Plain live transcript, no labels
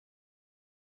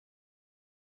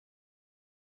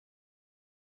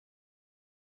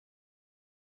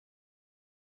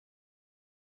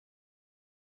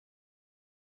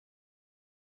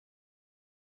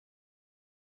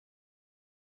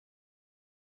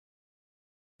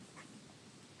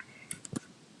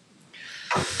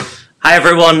Hi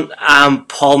everyone, I'm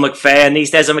Paul McVeigh and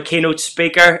these days I'm a keynote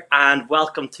speaker and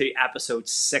welcome to episode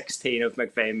 16 of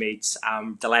McVeigh Meets.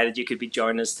 I'm delighted you could be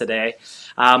joining us today.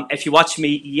 If you watched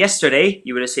me yesterday,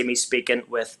 you would have seen me speaking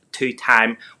with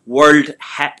two-time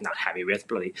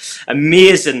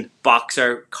amazing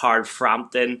boxer Carl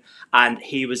Frampton, and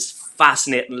he was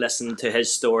fascinating listening to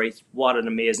his story. What an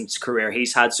amazing career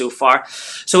he's had so far.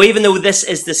 So even though this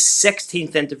is the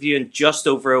 16th interview in just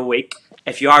over a week,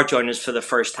 if you are joining us for the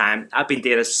first time, I've been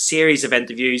doing a series of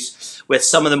interviews with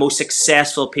some of the most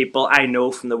successful people I know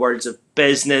from the worlds of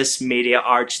business, media,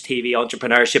 arts, TV,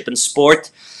 entrepreneurship and sport.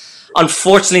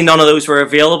 Unfortunately, none of those were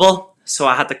available, so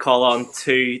I had to call on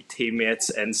two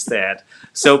teammates instead.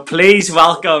 So please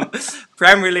welcome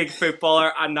Premier League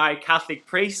footballer and now Catholic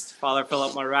priest, Father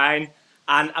Phil Mulryne,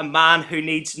 and a man who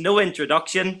needs no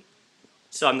introduction,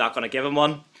 so I'm not going to give him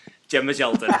one, Jim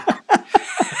Magilton.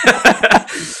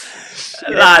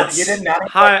 Lads,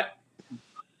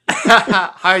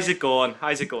 how's it going?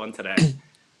 How's it going today?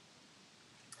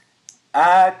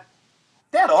 Dead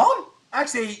on.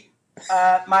 Actually,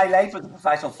 my life as a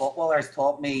professional footballer has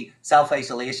taught me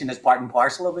self-isolation is part and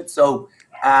parcel of it. So,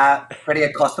 pretty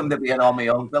accustomed to being on my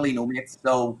own, really no mates.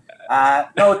 So,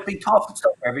 no, it's been tough and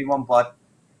stuff for everyone, but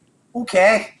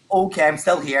okay, I'm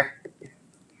still here.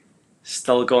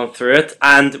 Still going through it,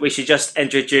 and we should just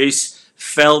introduce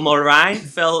Phil Mulryne.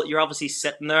 Phil, you're obviously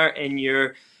sitting there in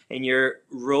your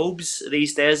robes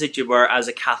these days that you were as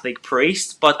a Catholic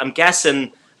priest, but I'm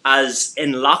guessing as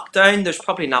in lockdown, there's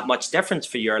probably not much difference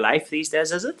for your life these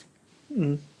days, is it?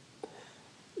 Mm.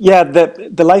 Yeah,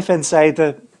 the life inside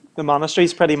the monastery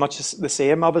is pretty much the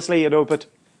same, obviously, but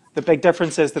the big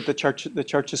difference is that the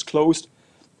church is closed,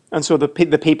 and so the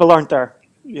people aren't there,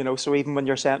 So even when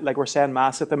we're saying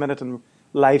mass at the minute and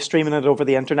live streaming it over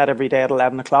the internet every day at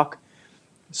 11 o'clock.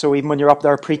 So even when you're up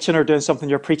there preaching or doing something,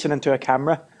 you're preaching into a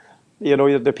camera.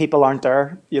 The people aren't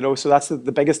there. So that's the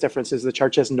biggest difference is the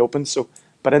church isn't open. So,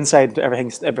 but inside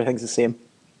everything's the same.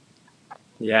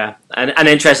 Yeah, and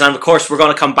interesting. And of course, we're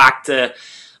going to come back to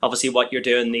obviously what you're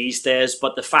doing these days.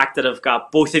 But the fact that I've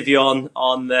got both of you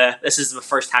on this is the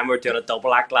first time we're doing a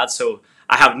double act, lads. So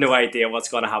I have no idea what's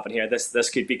going to happen here. This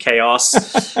could be chaos.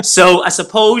 So I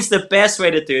suppose the best way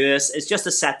to do this is just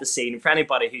to set the scene for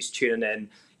anybody who's tuning in.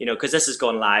 Because this is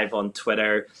going live on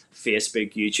Twitter,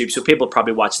 Facebook, YouTube. So people are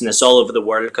probably watching this all over the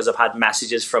world because I've had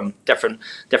messages from different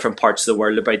parts of the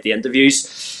world about the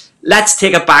interviews. Let's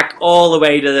take it back all the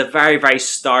way to the very, very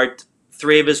start.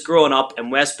 Three of us growing up in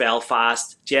West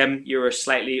Belfast. Jim, you were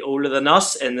slightly older than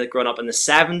us, growing up in the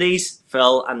 70s.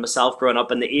 Phil and myself growing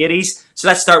up in the 80s. So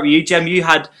let's start with you, Jim. You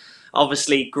had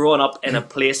obviously grown up in a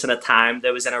place and a time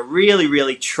that was in a really,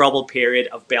 really troubled period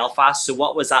of Belfast. So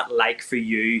what was that like for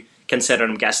you, considering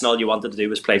I'm guessing all you wanted to do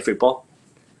was play football?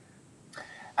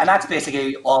 And that's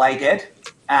basically all I did.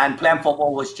 And playing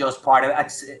football was just part of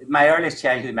it. My earliest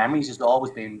childhood memories has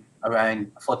always been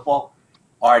around football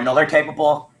or another type of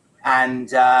ball. And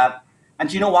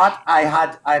you know what? I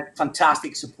had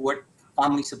fantastic support,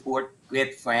 family support,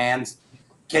 great friends.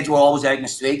 Kids were always out in the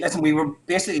street. Listen, we were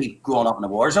basically growing up in a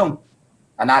war zone.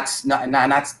 And that's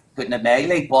putting it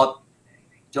mildly. But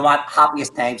you know what?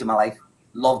 Happiest times of my life.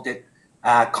 Loved it.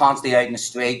 Constantly out in the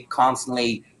street,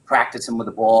 constantly practicing with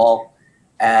the ball.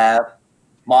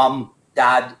 Mom,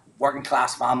 dad, working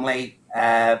class family.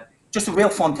 Just a real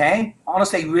fun time.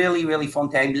 Honestly, really, really fun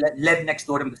time. Lived next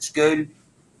door to the school.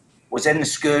 Was in the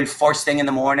school first thing in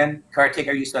the morning.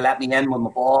 Caretaker used to let me in with my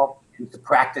ball. Used to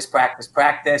practice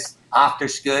after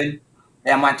school.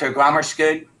 Then went to a grammar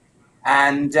school.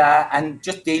 And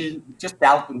just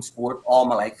dealt in sport all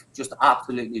my life. Just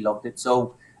absolutely loved it.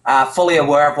 So fully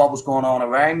aware of what was going on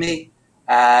around me.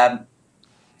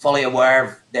 Fully aware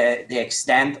of the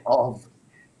extent of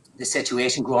the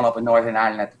situation growing up in Northern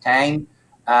Ireland at the time.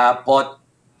 But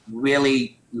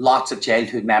really lots of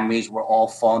childhood memories were all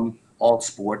fun, all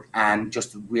sport, and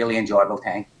just a really enjoyable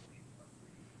time.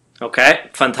 Okay,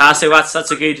 fantastic.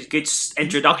 That's a good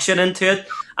introduction into it.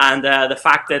 And the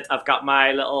fact that I've got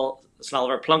my little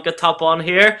Snolliver Plunkett top on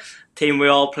here, team we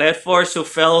all played for. So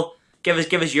Phil, give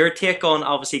us your take on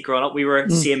obviously growing up. We were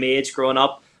same age growing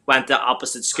up, went to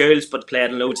opposite schools, but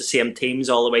played in loads of same teams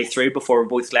all the way through before we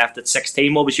both left at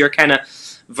 16. What was your kind of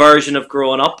version of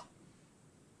growing up?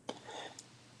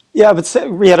 Yeah, I would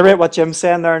reiterate what Jim's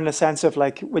saying there in the sense of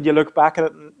like when you look back at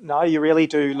it now, you really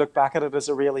do look back at it as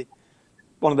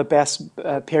one of the best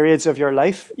periods of your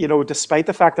life, despite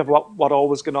the fact of what all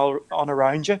was going on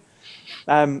around you.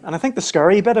 And I think the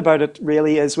scary bit about it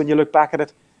really is when you look back at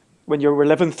it, when you were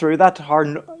living through that,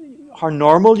 how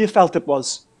normal you felt it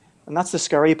was. And that's the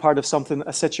scary part of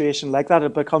a situation like that.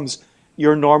 It becomes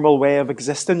your normal way of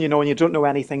existing, and you don't know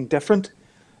anything different.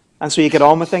 And so you get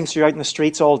on with things. So you're out in the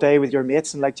streets all day with your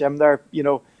mates, and like Jim there,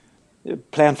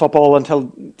 playing football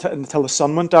until the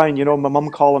sun went down. My mum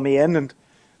calling me in,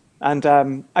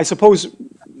 and I suppose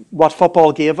what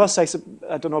football gave us. I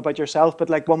don't know about yourself, but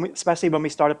like especially when we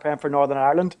started playing for Northern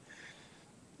Ireland,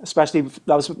 especially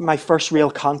that was my first real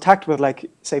contact with, like,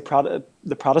 say,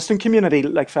 the Protestant community,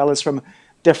 like fellas from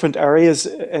different areas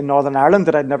in Northern Ireland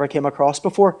that I'd never came across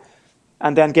before.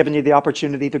 And then giving you the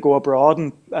opportunity to go abroad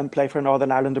and play for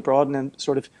Northern Ireland abroad, and then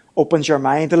sort of opens your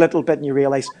mind a little bit, and you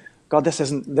realise, God, this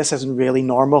isn't really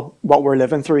normal what we're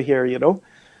living through here,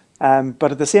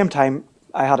 But at the same time,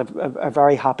 I had a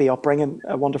very happy upbringing,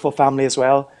 a wonderful family as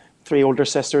well, 3 older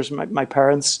sisters, my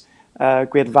parents,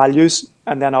 great values,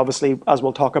 and then obviously, as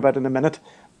we'll talk about in a minute,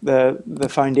 the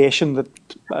foundation that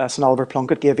St Oliver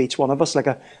Plunkett gave each one of us, like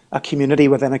a community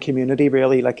within a community,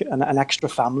 really, like an extra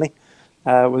family.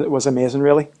 Was amazing,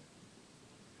 really.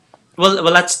 Well,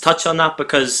 let's touch on that,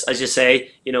 because, as you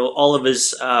say, all of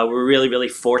us were really, really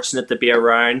fortunate to be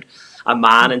around a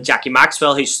man and Jackie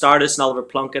Maxwell, who started St Oliver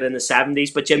Plunkett in the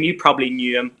 70s. But Jim, you probably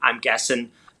knew him, I'm guessing,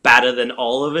 better than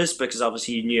all of us, because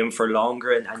obviously you knew him for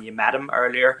longer and you met him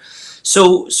earlier.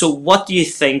 So what do you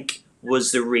think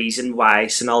was the reason why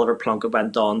St Oliver Plunkett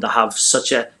went on to have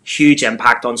such a huge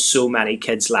impact on so many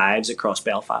kids' lives across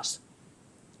Belfast?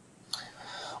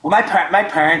 Well, my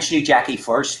parents knew Jackie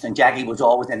first, and Jackie was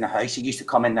always in the house. He used to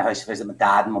come in the house to visit my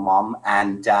dad and my mum,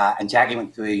 and Jackie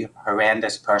went through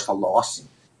horrendous personal loss,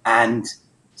 and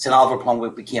St Oliver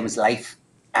Plunkett became his life,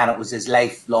 and it was his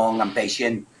lifelong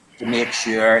ambition to make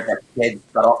sure that kids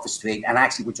got off the street and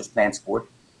actually were just playing sport.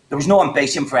 There was no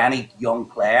ambition for any young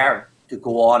player to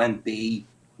go on and be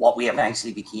what we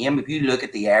eventually became. If you look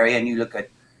at the area and you look at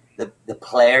the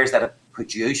players that have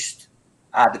produced,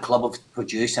 the club have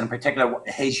produced, and in particular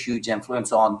his huge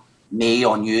influence on me,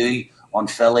 on you, on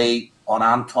Philly, on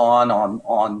Anton,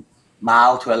 on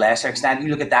Mal to a lesser extent. You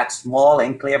look at that small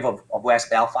enclave of West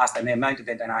Belfast and the amount of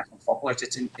international footballers,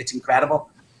 it's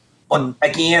incredible. But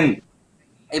again,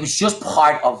 it was just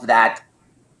part of that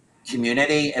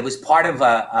community. It was part of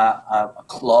a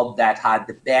club that had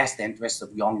the best interests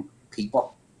of young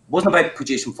people. It wasn't about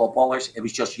producing footballers, it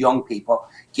was just young people,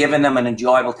 giving them an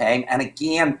enjoyable time. And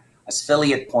again, as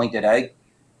Philly had pointed out,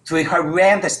 through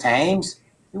horrendous times,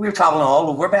 we were travelling all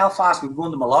over Belfast. We were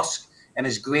going to Mollusk in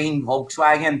his green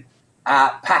Volkswagen,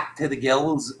 packed to the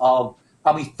gills of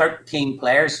probably 13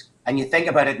 players. And you think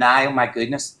about it now, oh my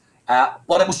goodness.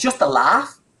 But it was just a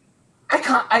laugh.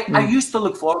 I used to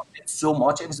look forward to it so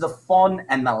much. It was the fun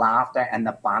and the laughter and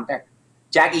the banter.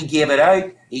 Jackie gave it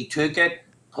out. He took it.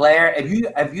 Player,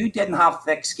 if you didn't have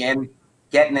thick skin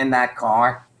getting in that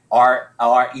car, or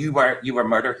you were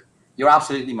murdered. You're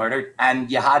absolutely murdered, and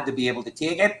you had to be able to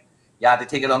take it. You had to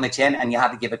take it on the chin, and you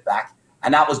had to give it back.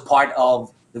 And that was part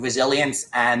of the resilience.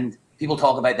 And people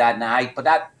talk about that now, but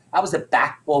that was the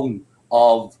backbone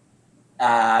of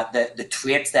the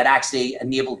traits that actually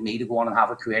enabled me to go on and have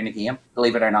a career in the game.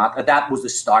 Believe it or not, that was the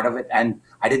start of it, and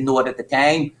I didn't know it at the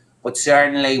time. But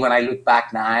certainly, when I look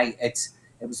back now, it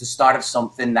was the start of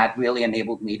something that really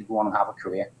enabled me to go on and have a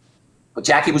career. But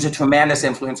Jackie was a tremendous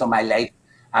influence on my life.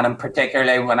 And in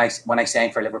particular, when I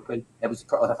signed for Liverpool, I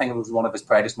think it was one of his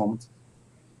proudest moments.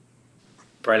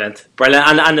 Brilliant.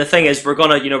 And the thing is, we're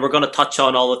gonna touch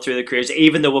on all through the careers.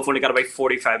 Even though we've only got about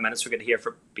 45 minutes, we're gonna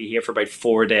be here for about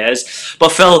 4 days.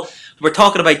 But Phil, we're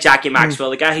talking about Jackie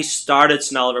Maxwell, the guy who started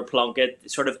St Oliver Plunkett,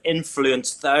 sort of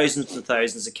influenced thousands and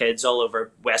thousands of kids all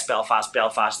over West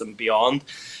Belfast, and beyond.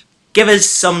 Give us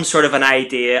some sort of an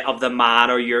idea of the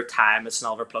man or your time at St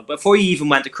Oliver Plunkett before you even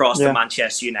went across to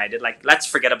Manchester United. Like, let's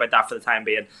forget about that for the time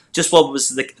being. Just what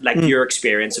was your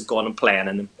experience of going and playing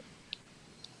in them?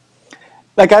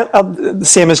 Like, the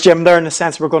same as Jim there, in a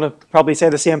sense, we're going to probably say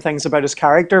the same things about his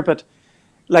character, but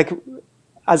like,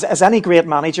 as any great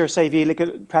manager, say if you look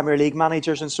at Premier League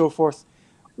managers and so forth,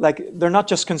 like, they're not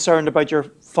just concerned about your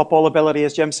football ability,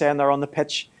 as Jim's saying, they're on the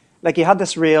pitch. Like, he had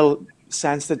this real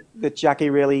sense that Jackie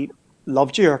really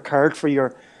loved you or cared for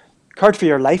your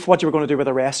life, what you were going to do with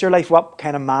the rest of your life, what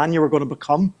kind of man you were going to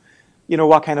become,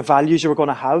 what kind of values you were going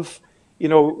to have,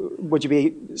 would you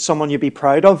be someone you'd be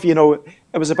proud of?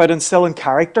 It was about instilling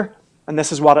character, and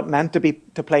this is what it meant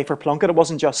to play for Plunkett. It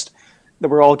wasn't just that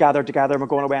we're all gathered together and we're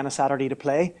going away on a Saturday to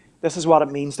play. This is what it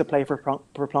means to play for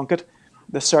Plunkett,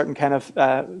 the certain kind of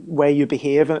way you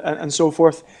behave and so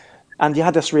forth. And you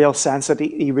had this real sense that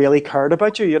he really cared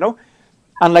about you,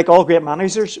 And like all great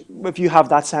managers, if you have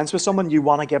that sense with someone, you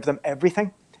want to give them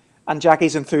everything. And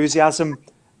Jackie's enthusiasm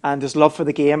and his love for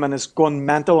the game and his going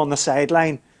mental on the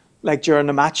sideline, like during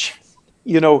the match,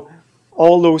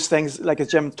 all those things, like as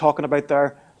Jim talking about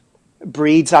there,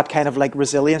 breeds that kind of like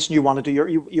resilience. And you want to do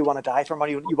you want to die for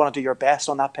him, you want to do your best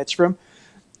on that pitch for him,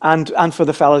 and for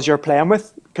the fellas you're playing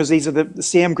with, because these are the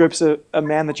same groups of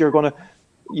men that you're going to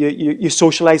you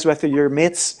socialise with, or your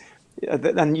mates,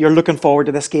 and you're looking forward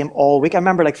to this game all week. I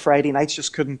remember like Friday nights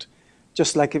just couldn't,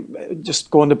 just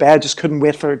going to bed, just couldn't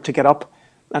wait to get up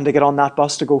and to get on that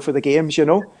bus to go for the games, you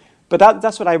know. But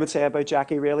that's what I would say about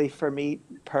Jackie, really, for me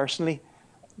personally.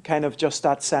 Kind of just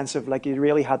that sense of like, you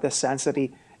really had this sense that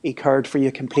he cared for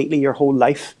you completely your whole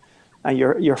life, and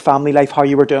your family life, how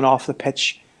you were doing off the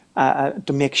pitch,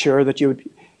 to make sure that you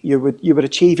would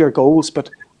achieve your goals, but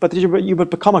you would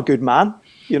become a good man,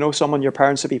 you know, someone your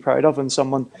parents would be proud of, and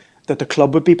someone that the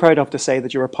club would be proud of to say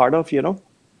that you were part of, you know.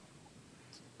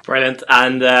 Brilliant.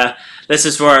 And this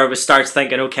is where we start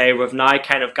thinking, okay, we've now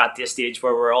kind of got to a stage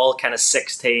where we're all kind of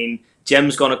 16.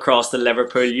 Jim's going across to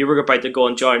Liverpool. You were about to go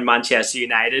and join Manchester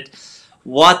United.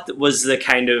 What was the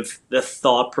kind of the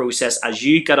thought process as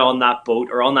you got on that boat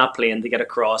or on that plane to get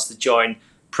across to join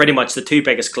pretty much the two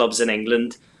biggest clubs in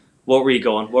England? What were you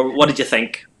going? What did you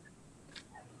think?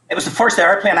 It was the first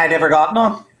airplane I'd ever gotten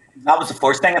on. That was the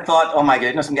first thing I thought. Oh my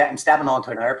goodness, I'm stepping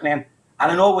onto an airplane.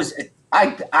 And I know it was.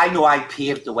 I know I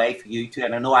paved the way for you two,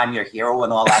 and I know I'm your hero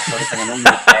and all that sort of thing. I know you're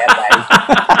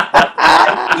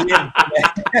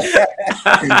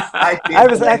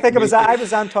I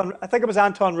think it was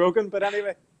Anton Rogan, but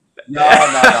anyway. No.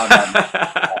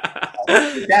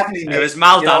 Definitely it was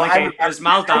Mal Donaghy. It was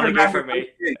Mal Donaghy for me.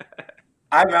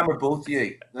 I remember both of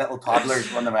you, little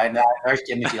toddlers running around. There's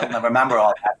Jimmy Magilton. I remember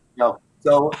all that.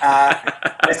 So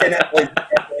listen,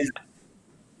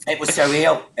 it was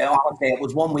surreal. Honestly, it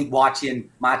was 1 week watching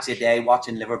Match a Day,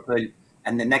 watching Liverpool,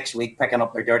 and the next week picking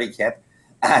up their dirty kit,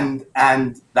 and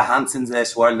the Hansons of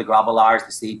this world, the Grobbelars,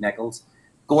 the Steve Nichols,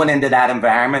 going into that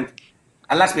environment.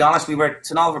 And let's be honest, we were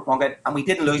St Oliver Plunkett, and we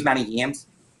didn't lose many games.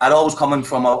 I'd always coming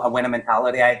from a winning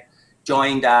mentality. I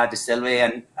joined De Silva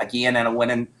and again in a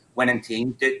winning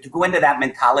team. To go into that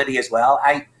mentality as well,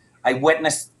 I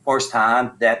witnessed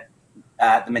firsthand that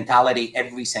the mentality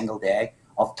every single day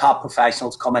of top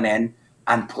professionals coming in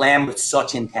and playing with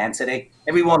such intensity.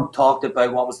 Everyone talked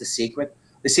about what was the secret.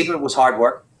 The secret was hard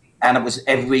work, and it was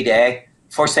every day.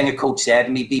 First thing a coach said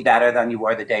to me, be better than you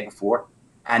were the day before.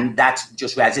 And that's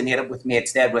just resonated with me. It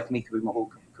stayed with me through my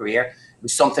whole career. It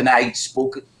was something I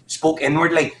spoke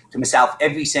inwardly to myself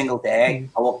every single day.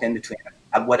 I walked into training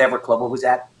at whatever club I was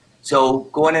at. So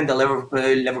going into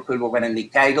Liverpool were winning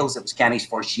league titles. It was Kenny's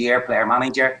first year, player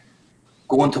manager.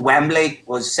 Going to Wembley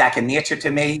was second nature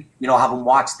to me. You know, having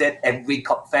watched it every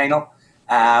cup final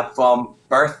from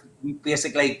birth,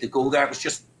 basically, to go there, it was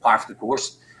just par for the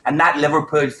course. And that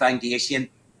Liverpool foundation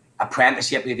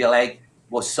apprenticeship, if you like,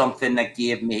 was something that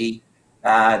gave me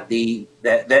the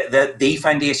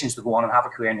foundations to go on and have a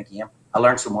career in the game. I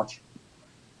learned so much.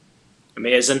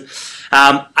 Amazing.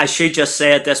 I should just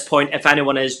say at this point, if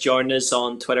anyone is joining us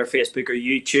on Twitter, Facebook or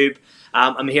YouTube,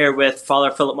 I'm here with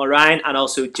Father Phil Mulryne and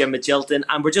also Jim Magilton,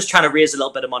 and we're just trying to raise a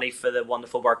little bit of money for the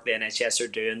wonderful work the NHS are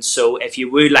doing. So if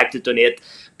you would like to donate,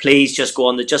 please just go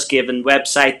on the Just Giving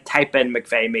website, type in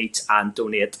McVeigh Meets and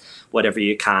donate whatever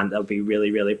you can. That'll be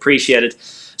really, really appreciated.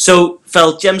 So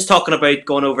Phil, Jim's talking about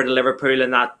going over to Liverpool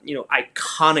and that, you know,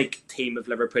 iconic team of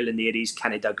Liverpool in the 80s,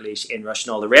 Kenny Dalglish, Ian Rush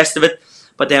and all the rest of it.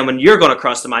 But then when you're going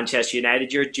across to Manchester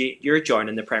United, you're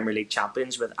joining the Premier League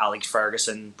champions with Alex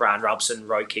Ferguson, Brian Robson,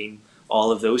 Roy Keane,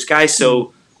 all of those guys.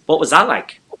 So what was that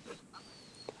like?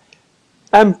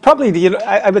 Probably,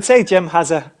 I would say Jim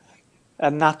has a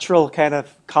natural kind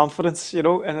of confidence, you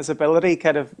know, in his ability,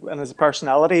 kind of, and his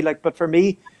personality. Like, but for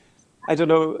me, I don't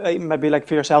know, maybe like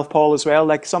for yourself, Paul, as well.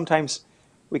 Like sometimes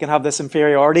we can have this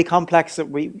inferiority complex that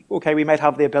we might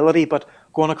have the ability, but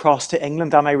going across to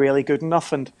England, am I really good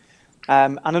enough? And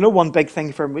I know one big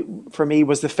thing for me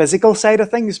was the physical side of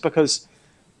things, because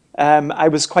I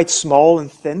was quite small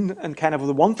and thin, and kind of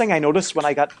the one thing I noticed when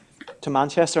I got to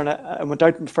Manchester and I went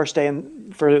out the first day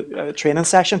for a training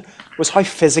session was how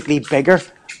physically bigger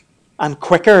and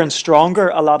quicker and stronger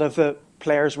a lot of the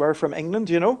players were from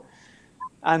England, you know.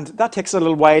 And that takes a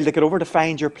little while to get over, to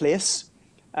find your place.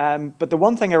 But the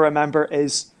one thing I remember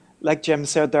is, like Jim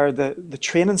said there, the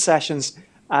training sessions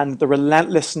and the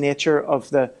relentless nature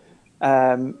of the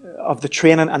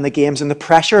training and the games and the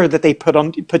pressure that they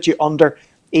put you under,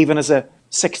 even as a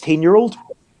 16-year-old.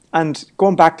 And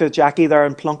going back to Jackie there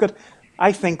in Plunkett,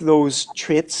 I think those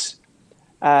traits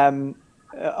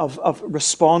of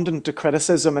responding to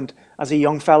criticism and as a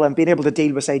young fella and being able to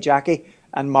deal with, say, Jackie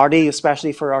and Marty,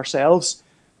 especially for ourselves,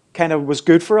 kind of was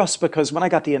good for us, because when I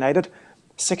got to United,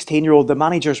 16-year-old, the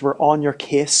managers were on your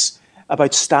case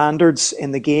about standards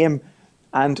in the game,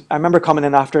 And I remember coming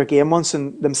in after a game once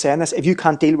and them saying this: if you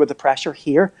can't deal with the pressure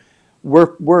here,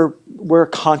 we're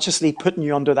consciously putting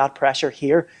you under that pressure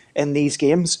here in these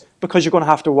games, because you're going to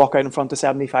have to walk out in front of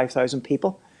 75,000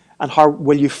 people. And how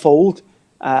will you fold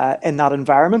in that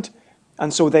environment?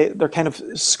 And so they're kind of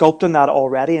sculpting that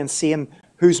already and seeing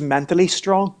who's mentally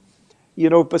strong.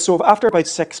 But so after about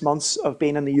 6 months of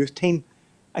being in the youth team,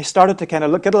 I started to kind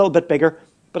of get a little bit bigger,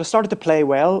 but I started to play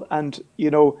well, and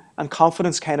and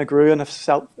confidence kind of grew, and I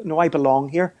felt, no, I belong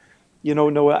here.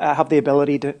 No, I have the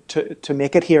ability to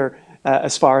make it here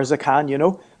as far as I can.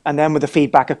 And then with the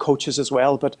feedback of coaches as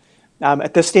well. But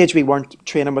at this stage, we weren't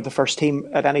training with the first team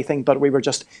at anything, but we were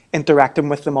just interacting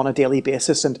with them on a daily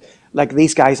basis. And like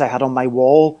these guys I had on my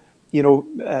wall,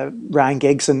 Ryan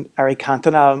Giggs and Eric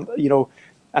Cantona,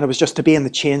 and it was just to be in the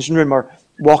changing room or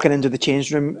walking into the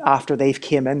changing room after they've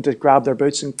came in to grab their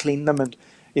boots and clean them, and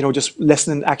just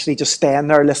listening, actually just staying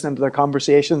there, listening to their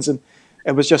conversations, and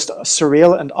it was just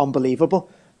surreal and unbelievable.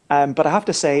 But I have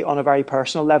to say, on a very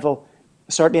personal level,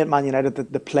 certainly at Man United,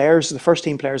 the players, the first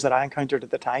team players that I encountered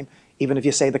at the time, even if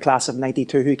you say the class of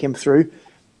 '92 who came through,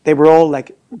 they were all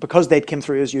like, because they'd came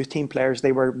through as youth team players,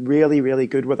 they were really, really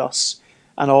good with us,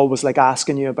 and always like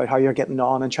asking you about how you're getting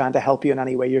on and trying to help you in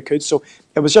any way you could. So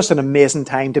it was just an amazing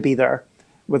time to be there,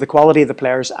 with the quality of the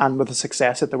players and with the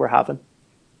success that they were having.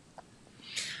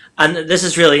 And this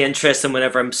is really interesting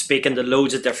whenever I'm speaking to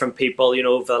loads of different people,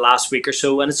 over the last week or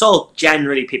so. And it's all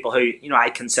generally people who, I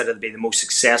consider to be the most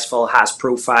successful, has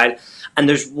profile. And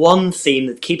there's one theme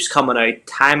that keeps coming out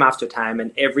time after time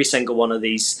in every single one of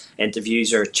these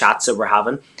interviews or chats that we're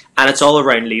having. And it's all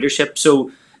around leadership.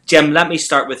 So, Jim, let me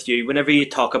start with you. Whenever you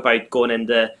talk about going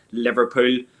into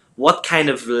Liverpool, what kind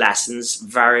of lessons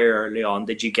very early on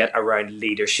did you get around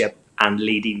leadership and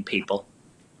leading people?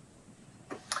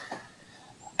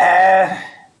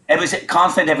 It was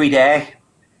constant every day,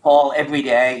 Paul, every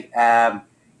day. I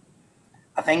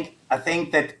think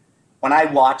that when I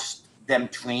watched them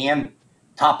train,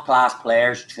 top class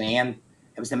players train,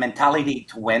 it was the mentality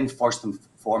to win first and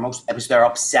foremost. It was their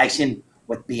obsession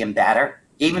with being better.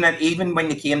 Even when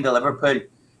they came to Liverpool,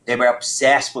 they were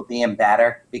obsessed with being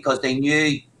better, because they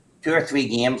knew 2 or 3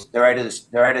 games they're out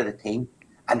of the team,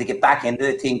 and to get back into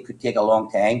the team could take a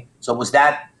long time. So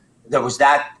there was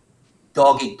that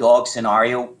dog-eat-dog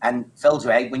scenario. And Phil's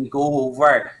right, when you go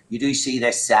over, you do see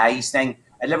this size thing.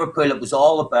 At Liverpool, it was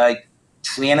all about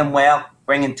training well,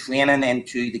 bringing training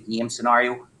into the game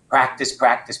scenario, practice.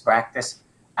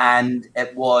 And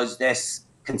it was this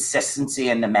consistency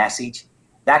in the message.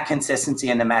 That consistency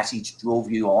in the message drove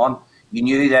you on. You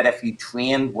knew that if you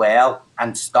trained well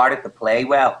and started to play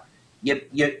well, you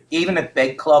even at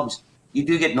big clubs, you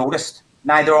do get noticed.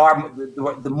 Now,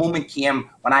 the moment came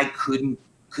when I couldn't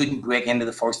break into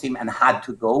the first team and had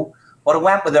to go, but it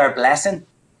went with their blessing.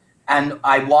 And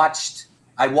I watched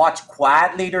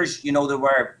quiet leaders. There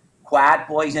were quiet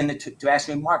boys in the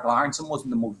dressing room. Mark Lawrenson wasn't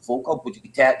the most vocal, but you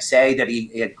could say that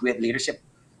he had great leadership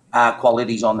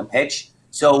qualities on the pitch.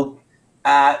 So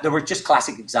there were just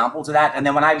classic examples of that. And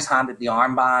then when I was handed the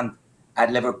armband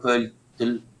at Liverpool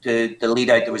to lead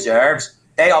out the reserves,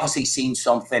 they obviously seen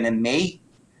something in me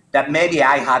that maybe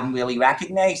I hadn't really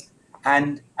recognised.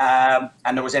 And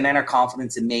there was an inner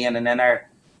confidence in me and an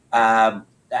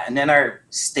inner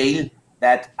steel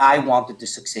that I wanted to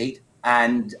succeed.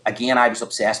 And again, I was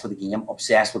obsessed with the game,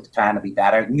 obsessed with trying to be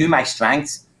better. Knew my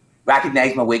strengths,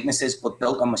 recognized my weaknesses, but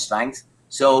built on my strengths.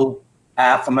 So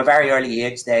from a very early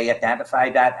age, they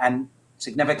identified that, and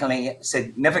significantly,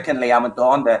 I went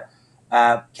on to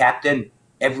captain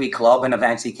every club, and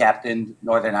eventually captained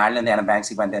Northern Ireland, and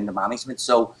eventually went into management.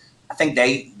 So I think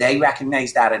they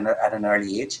recognised that at an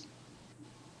early age.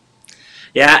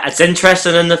 Yeah, it's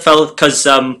interesting in the Phil, because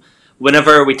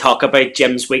whenever we talk about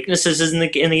Jim's weaknesses in the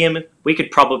game, we could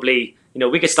probably,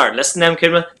 we could start listing them,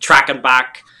 couldn't we? Tracking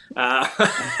back,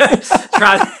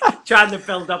 trying to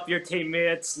build up your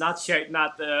teammates, not shouting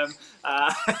at them,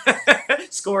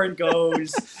 scoring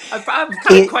goals. I've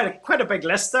kind of quite a big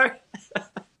list there.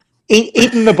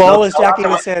 Eating the ball, as Jackie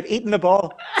was said, eating the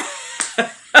ball.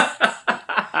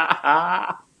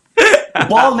 The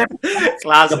ball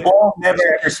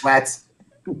never ever sweats.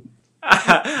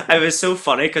 It was so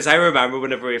funny because I remember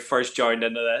whenever we first joined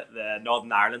into the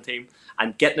Northern Ireland team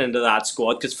and getting into that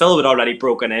squad, because Phil had already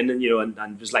broken in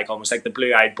and was like almost like the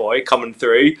blue-eyed boy coming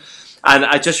through, and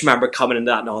I just remember coming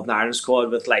into that Northern Ireland squad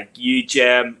with like you,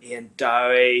 Jim, Ian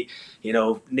Dowie,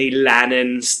 Neil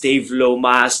Lennon, Steve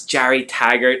Lomas, Jerry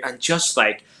Taggart, and just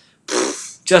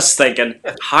thinking,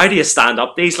 how do you stand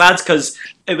up these lads? Because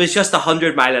it was just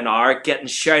 100 mile an hour, getting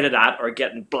shouted at or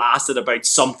getting blasted about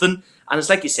something. And it's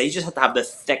like you say, you just have to have the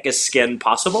thickest skin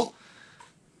possible.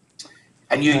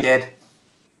 And you did.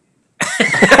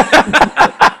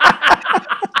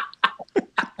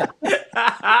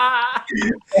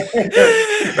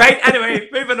 Right, anyway,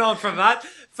 moving on from that.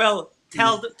 Phil,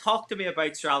 talk to me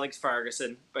about Sir Alex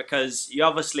Ferguson, because you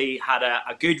obviously had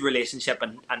a good relationship,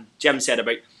 and Jim said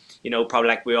about, probably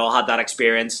like we all had that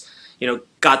experience,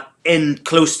 got in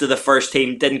close to the first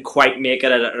team, didn't quite make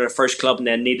it at the first club and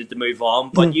then needed to move on.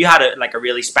 But you had a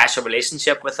really special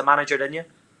relationship with the manager, didn't you?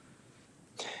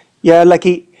 Yeah,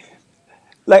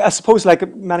 I suppose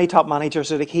like many top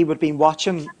managers, like he would be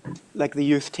watching like the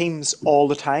youth teams all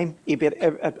the time. He'd be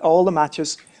at all the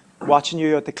matches, watching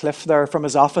you at the cliff there from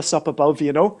his office up above,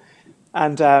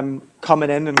 and coming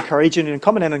in, encouraging you, and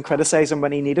coming in and criticising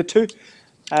when he needed to.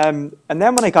 And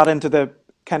then when I got into the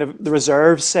kind of the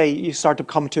reserves, say, you start to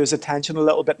come to his attention a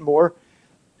little bit more,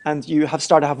 and you have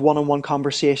started to have one-on-one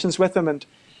conversations with him, and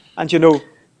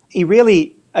he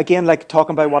really, again, like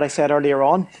talking about what I said earlier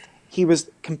on, he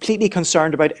was completely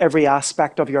concerned about every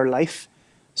aspect of your life.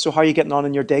 So how are you getting on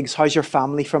in your digs? How's your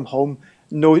family from home?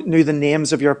 Knew the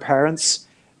names of your parents,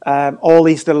 all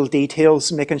these little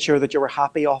details, making sure that you were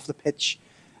happy off the pitch,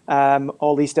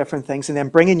 all these different things, and then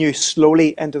bringing you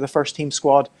slowly into the first team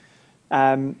squad.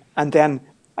 And then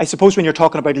I suppose when you're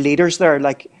talking about leaders there,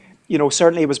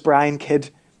 certainly it was Brian Kidd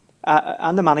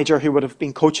and the manager who would have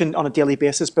been coaching on a daily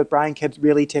basis, but Brian Kidd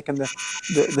really taking the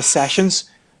sessions,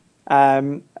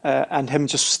 and him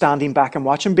just standing back and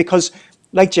watching, because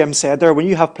like Jim said there, when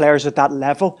you have players at that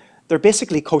level, they're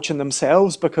basically coaching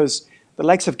themselves, because the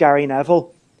likes of Gary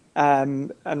Neville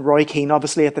and Roy Keane,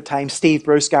 obviously at the time, Steve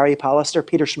Bruce, Gary Pallister,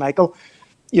 Peter Schmeichel,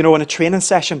 in a training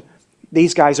session,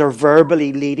 these guys are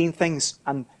verbally leading things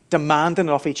and demanding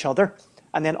of each other,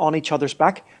 and then on each other's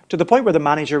back, to the point where the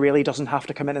manager really doesn't have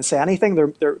to come in and say anything.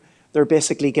 They're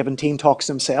basically giving team talks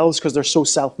themselves, because they're so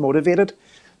self-motivated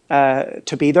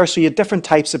to be there. So you had different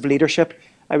types of leadership.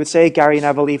 I would say Gary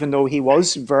Neville, even though he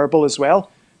was verbal as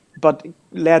well, but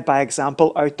led by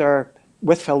example, out there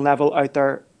with Phil Neville, out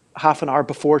there half an hour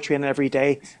before training every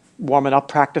day, warming up,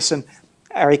 practicing.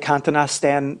 Eric Cantona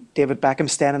staying, David Beckham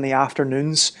staying in the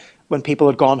afternoons when people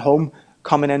had gone home,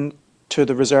 coming in to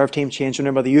the reserve team changing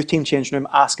room or the youth team changing room,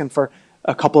 asking for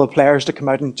a couple of players to come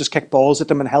out and just kick balls at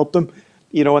them and help them.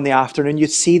 In the afternoon, you'd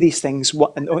see these things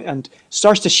and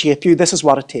starts to shape you. This is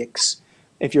what it takes.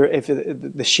 If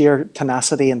the sheer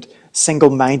tenacity and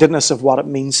single-mindedness of what it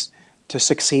means to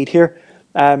succeed here.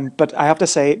 But I have to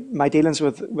say, my dealings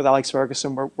with Alex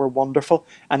Ferguson were wonderful.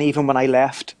 And even when I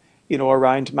left,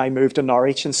 around my move to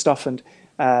Norwich and stuff, and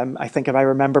I think if I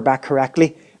remember back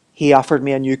correctly, he offered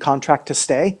me a new contract to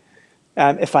stay,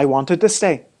 if I wanted to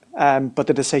stay. But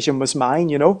the decision was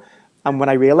mine, And when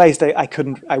I realised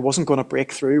I wasn't going to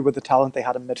break through with the talent they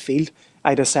had in midfield,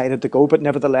 I decided to go. But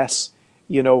nevertheless,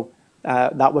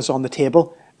 that was on the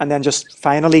table. And then just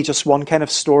finally, just one kind of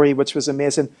story which was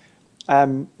amazing.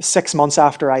 6 months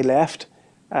after I left,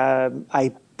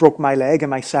 I broke my leg in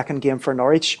my second game for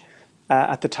Norwich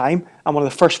at the time. And one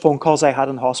of the first phone calls I had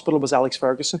in hospital was Alex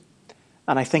Ferguson.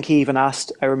 And I think he even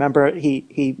asked, I remember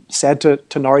he said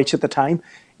to Norwich at the time,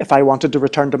 if I wanted to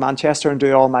return to Manchester and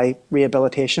do all my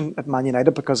rehabilitation at Man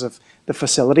United because of the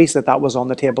facilities, that was on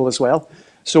the table as well.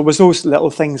 So it was those little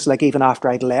things, like even after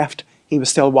I'd left, he was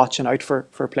still watching out for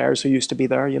players who used to be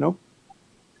there,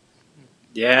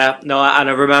 Yeah, no, and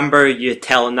I remember you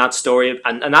telling that story,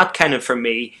 and that kind of, for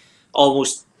me,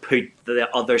 almost put the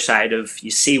other side of,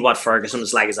 you see what Ferguson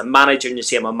was like as a manager, and you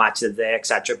see him on Match of the Day,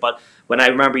 etc. But when I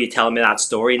remember you telling me that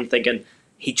story and thinking,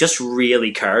 he just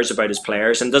really cares about his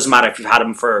players, and it doesn't matter if you've had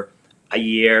him for a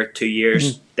year, 2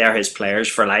 years, they're his players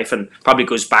for life, and probably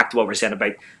goes back to what we're saying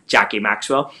about Jackie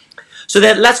Maxwell. So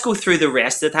then let's go through the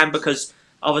rest of the time, because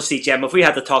obviously, Jim, if we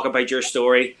had to talk about your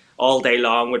story all day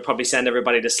long, we'd probably send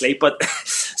everybody to sleep. But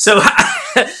so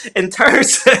in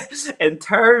terms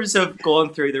of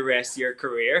going through the rest of your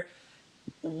career,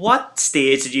 what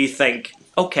stage did you think,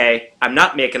 okay, I'm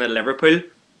not making it Liverpool,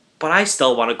 but I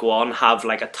still want to go on and have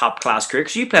like a top class career?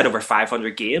 Because you played over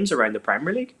 500 games around the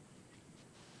Premier League.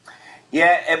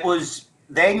 Yeah, it was.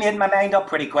 They made my mind up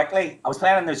pretty quickly. I was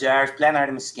playing in the reserves, playing out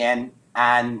of my skin,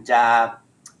 and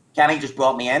Kenny just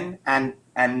brought me in. And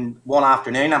one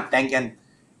afternoon, I'm thinking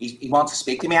he wants to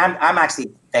speak to me. I'm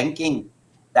actually thinking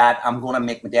that I'm going to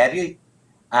make my debut,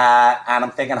 and I'm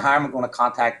thinking, how am I going to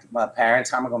contact my parents?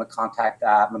 How am I going to contact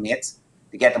my mates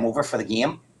to get them over for the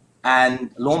game? And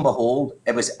lo and behold,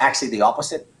 it was actually the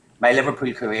opposite. My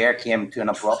Liverpool career came to an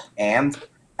abrupt end.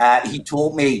 He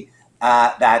told me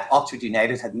that Oxford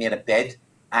United had made a bid,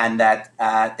 and that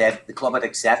the club had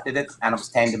accepted it, and it was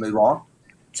time to move on.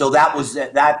 So that was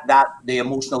the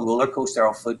emotional roller coaster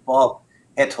of football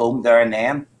hit home there and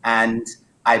then. And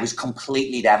I was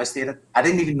completely devastated. I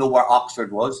didn't even know where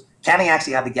Oxford was. Kenny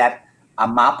actually had to get a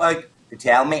map out to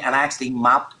tell me, and I actually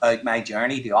mapped out my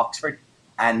journey to Oxford,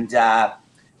 and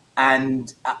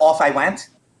off I went.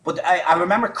 But I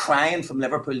remember crying from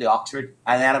Liverpool to Oxford,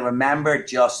 and then I remember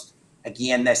just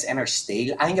again this inner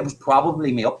steel. I think it was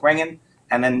probably my upbringing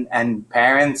and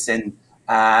parents and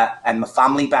my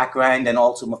family background and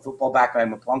also my football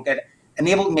background with Plunkett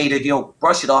enabled me to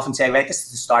brush it off and say, right, this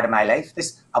is the start of my life.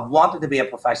 I've wanted to be a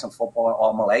professional footballer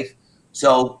all my life.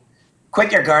 So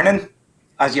quit your gurning,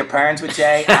 as your parents would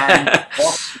say, and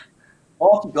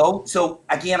off you go. So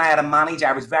again, I had a manager.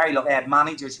 I was very lucky. I had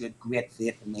managers who had great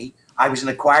faith in me. I was an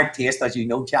acquired taste, as you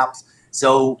know, chaps.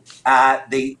 So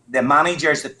the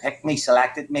managers that picked me,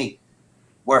 selected me,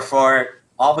 were for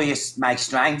obvious my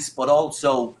strengths, but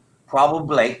also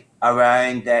probably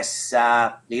around this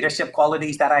leadership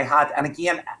qualities that I had. And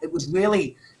again, it was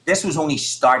really, this was only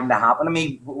starting to happen to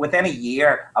me. Within a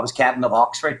year, I was captain of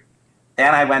Oxford.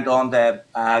 Then I went on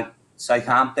to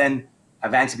Southampton,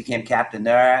 eventually became captain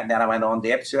there. And then I went on to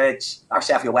Ipswich, or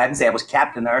Sheffield Wednesday. I was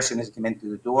captain there as soon as I came in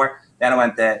through the door. Then I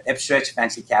went to Ipswich,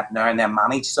 eventually captain there, and then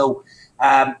managed. So,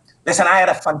 listen, I had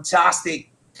a fantastic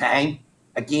time.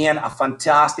 Again, a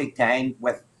fantastic time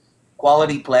with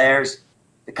quality players,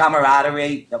 the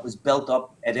camaraderie that was built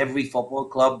up at every football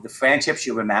club, the friendships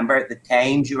you remember, the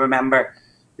times you remember,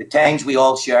 the times we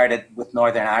all shared it with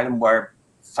Northern Ireland were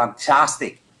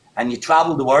fantastic. And you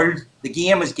travelled the world. The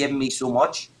game has given me so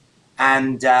much.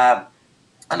 And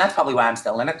that's probably why I'm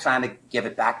still in it, trying to give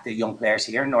it back to young players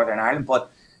here in Northern Ireland. But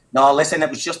no, listen, it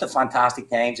was just a fantastic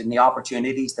times, and the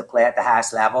opportunities to play at the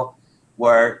highest level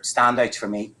were standouts for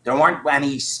me. There weren't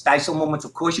any special moments.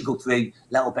 Of course, you go through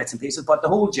little bits and pieces, but the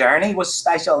whole journey was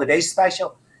special. It is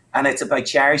special, and it's about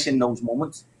cherishing those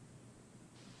moments.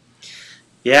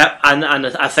 Yeah, and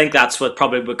I think that's what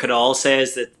probably we could all say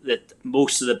is that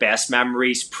most of the best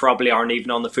memories probably aren't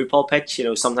even on the football pitch.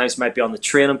 Sometimes it might be on the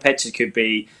training pitch. It could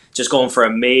be just going for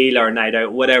a meal or a night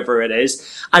out, whatever it is.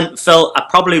 And Phil, I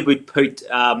probably would put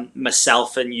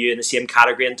myself and you in the same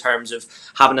category in terms of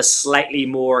having a slightly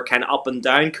more kind of up and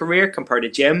down career compared to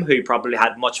Jim, who probably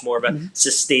had much more of a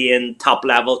sustained top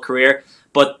level career.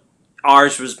 But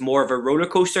ours was more of a roller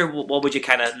coaster. What would you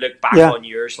kind of look back on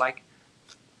yours like?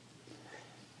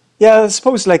 Yeah, I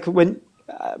suppose like when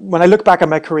I look back at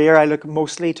my career, I look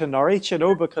mostly to Norwich,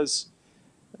 because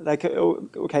like,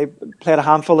 okay, played a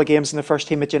handful of games in the first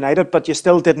team at United, but you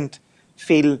still didn't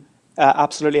feel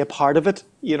absolutely a part of it,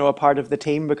 a part of the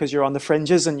team, because you're on the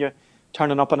fringes and you're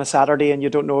turning up on a Saturday and you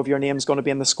don't know if your name's going to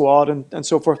be in the squad and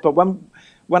so forth. But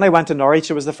when I went to Norwich,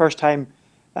 it was the first time,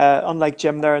 unlike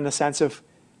Jim there, in the sense of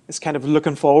it's kind of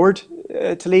looking forward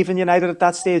to leaving United at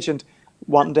that stage and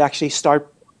wanting to actually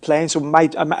start playing. So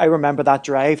I remember that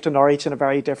drive to Norwich in a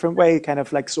very different way, kind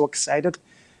of like so excited.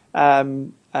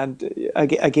 And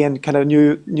again, kind of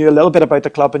knew a little bit about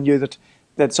the club and knew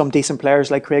that some decent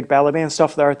players like Craig Bellamy and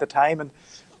stuff there at the time.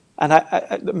 And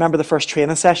I remember the first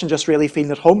training session just really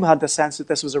feeling at home, had the sense that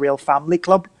this was a real family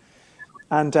club.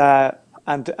 And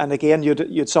again,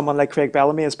 you'd someone like Craig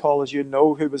Bellamy, as Paul, as you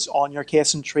know, who was on your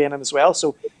case in training as well.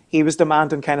 So he was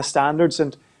demanding kind of standards,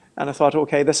 and I thought,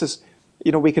 okay, this is,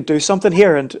 we could do something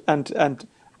here, and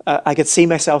I could see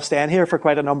myself staying here for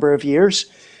quite a number of years.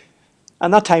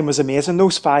 And that time was amazing.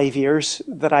 Those 5 years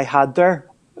that I had there,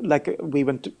 like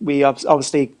we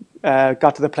obviously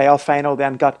got to the playoff final,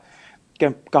 then got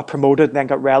promoted, then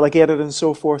got relegated and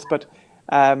so forth. But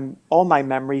all my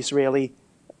memories, really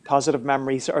positive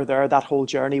memories, are there. That whole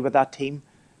journey with that team,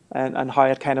 and how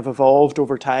it kind of evolved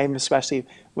over time, especially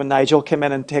when Nigel came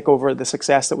in and take over the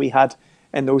success that we had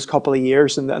in those couple of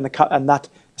years, and that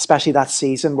especially that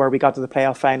season where we got to the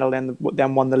playoff final and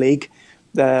then won the league,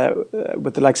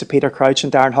 with the likes of Peter Crouch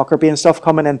and Darren Huckerby and stuff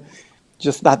coming in.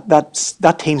 Just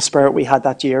that team spirit we had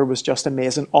that year was just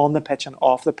amazing, on the pitch and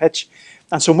off the pitch.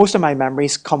 And so most of my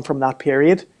memories come from that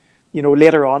period.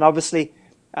 Later on, obviously,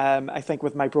 I think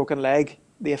with my broken leg,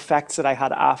 the effects that I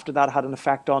had after that had an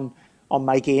effect on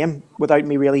my game without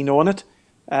me really knowing it.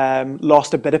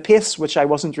 Lost a bit of pace, which I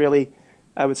wasn't really,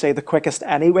 I would say, the quickest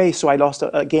anyway. So I lost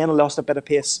a bit of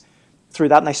pace through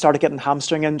that, and I started getting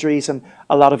hamstring injuries and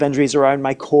a lot of injuries around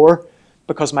my core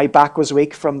because my back was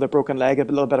weak from the broken leg, a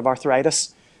little bit of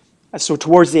arthritis. So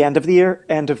towards the end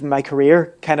of my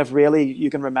career, kind of really, you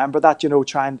can remember that,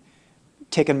 trying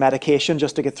taking medication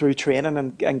just to get through training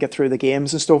and get through the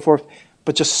games and so forth,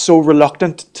 but just so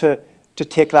reluctant to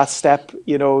take that step,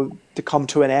 to come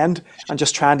to an end, and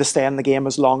just trying to stay in the game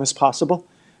as long as possible.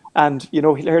 And,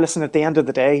 here, listen, at the end of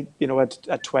the day,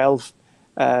 at 12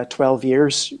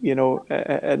 years,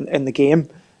 in the game,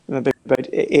 about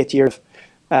 8 years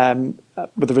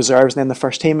with the reserves and then the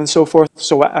first team and so forth.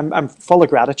 So I'm full of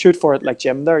gratitude for it, like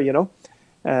Jim there,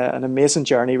 an amazing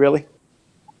journey, really.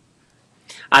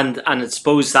 And I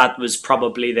suppose that was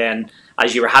probably then,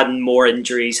 as you were having more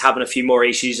injuries, having a few more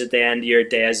issues at the end of your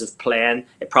days of playing,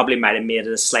 it probably might have made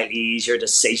it a slightly easier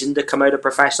decision to come out of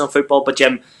professional football. But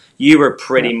Jim, you were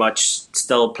pretty much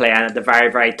still playing at the very,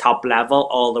 very top level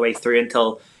all the way through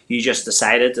until you just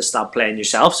decided to stop playing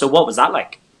yourself. So what was that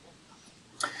like?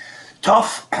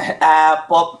 Tough,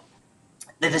 but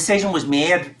the decision was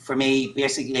made for me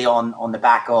basically on the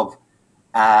back of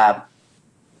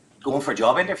going for a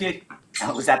job interview. I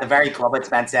was at the very club I'd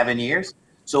spent 7 years.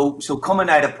 So coming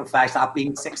out of professional, I've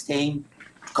been 16,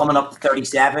 coming up to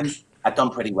 37, I'd done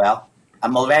pretty well.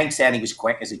 And Mulryne said he was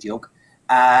quick as a joke.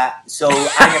 So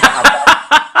I never had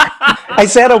that. I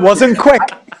said it wasn't quick.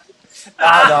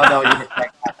 No, you didn't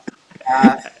think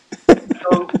that.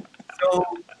 So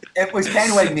it was kind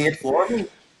of like made for me.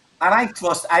 And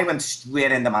I went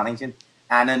straight into managing.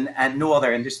 And in no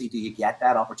other industry do you get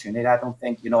that opportunity, I don't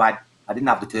think. I didn't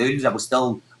have the tools. I was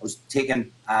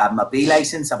taking my B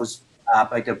license. I was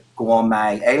about to go on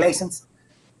my A license.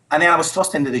 And then I was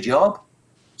thrust into the job.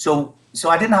 So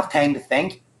I didn't have time to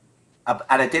think. And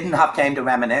I didn't have time to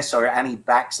reminisce or any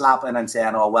backslapping and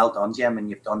saying, oh, well done, Jim, and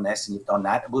you've done this and you've done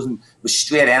that. It was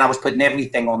straight in. I was putting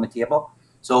everything on the table.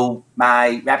 So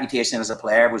my reputation as a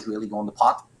player was really going to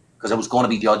pot because I was going to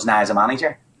be judged now as a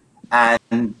manager.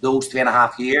 And those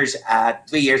 3.5 years,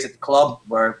 3 years at the club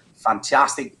were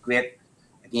fantastic, great.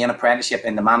 Again, apprenticeship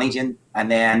in the managing, and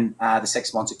then the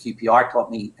 6 months at QPR taught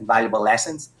me invaluable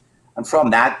lessons. And from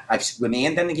that, I've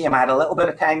remained in the game. I had a little bit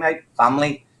of time out,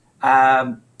 family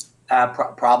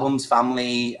problems,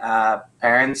 family,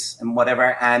 parents, and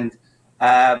whatever. And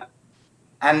I've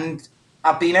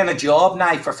been in a job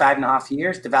now for 5.5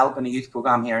 years, developing a youth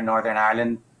program here in Northern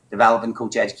Ireland, developing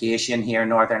coach education here in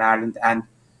Northern Ireland, and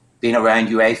being around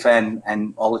UEFA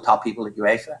and all the top people at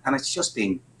UEFA. And it's just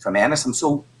been tremendous. I'm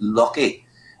so lucky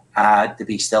to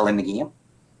be still in the game.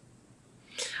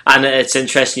 And it's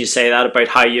interesting you say that about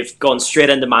how you've gone straight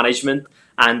into management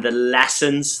and the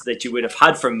lessons that you would have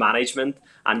had from management.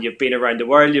 And you've been around the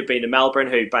world. You've been to Melbourne,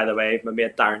 who, by the way, my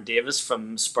mate Darren Davis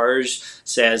from Spurs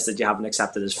says that you haven't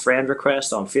accepted his friend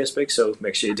request on Facebook, so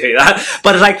make sure you do that.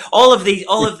 But it's like all of these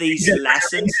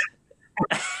lessons.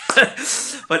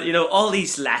 But all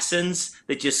these lessons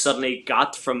that you suddenly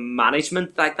got from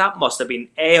management, like that must have been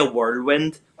A, a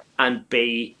whirlwind, and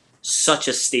B, such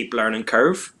a steep learning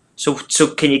curve. So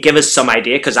can you give us some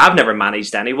idea? Because I've never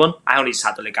managed anyone. I only just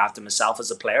had to look after myself as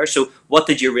a player. So what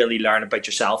did you really learn about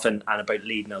yourself and about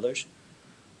leading others?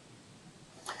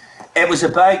 It was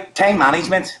about time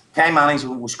management. Time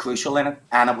management was crucial in it.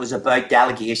 And it was about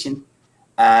delegation.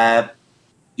 I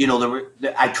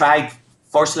tried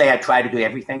to do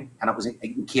everything. And I was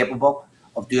incapable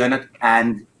of doing it.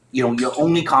 And, your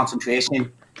only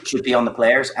concentration should be on the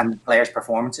players and the players'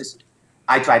 performances.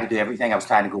 I tried to do everything. I was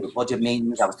trying to go to budget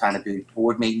meetings. I was trying to do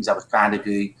board meetings. I was trying to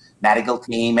do medical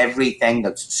team, everything,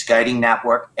 the scouting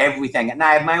network, everything. And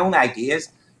I had my own ideas.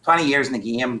 20 years in the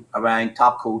game around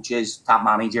top coaches, top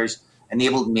managers,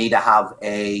 enabled me to have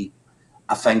a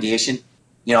foundation.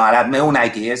 I had my own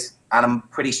ideas and I'm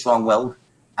pretty strong-willed.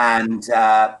 And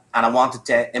I wanted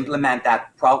to implement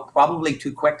that probably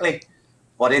too quickly.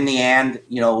 But in the end,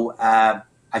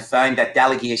 I found that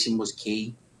delegation was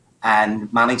key.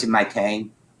 And managing my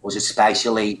time was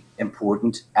especially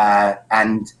important.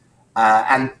 And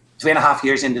 3.5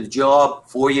 years into the job,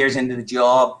 4 years into the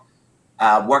job,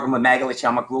 working with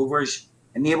Magilton Rovers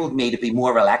enabled me to be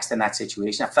more relaxed in that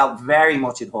situation. I felt very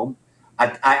much at home.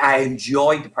 I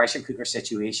enjoyed the pressure cooker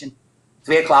situation.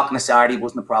 3 o'clock on a Saturday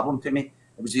wasn't a problem to me.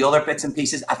 It was the other bits and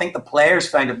pieces. I think the players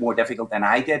found it more difficult than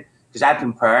I did because I'd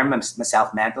prepared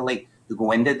myself mentally to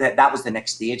go into that. That was the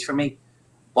next stage for me.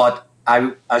 But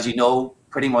I, as you know,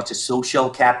 pretty much a social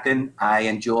captain. I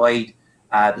enjoyed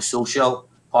the social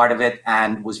part of it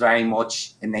and was very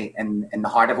much in the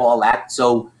heart of all that.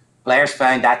 So players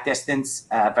found that distance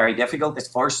very difficult at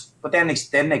first, but then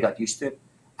they got used to it.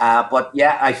 But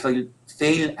yeah, I feel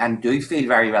and do feel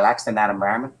very relaxed in that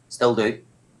environment. Still do.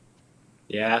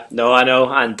 Yeah, no, I know,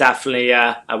 and definitely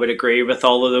I would agree with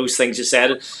all of those things you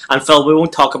said. And Phil, we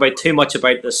won't talk about too much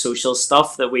about the social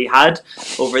stuff that we had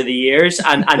over the years,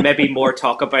 and maybe more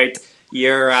talk about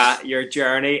your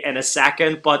journey in a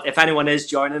second. But if anyone is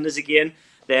joining us again,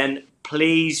 then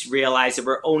please realise that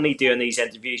we're only doing these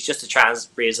interviews just to try and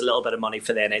raise a little bit of money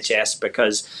for the NHS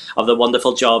because of the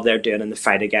wonderful job they're doing in the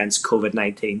fight against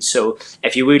COVID-19. So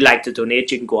if you would like to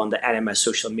donate, you can go on the NMS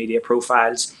social media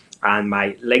profiles and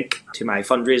my link to my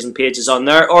fundraising page is on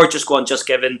there, or just go on Just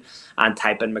Giving and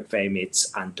type in McVeigh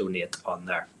Mates and donate on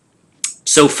there.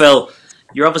 So Phil,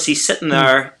 you're obviously sitting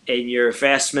there in your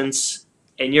vestments,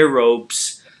 in your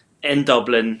robes, in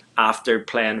Dublin after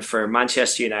playing for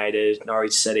Manchester United,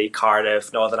 Norwich City,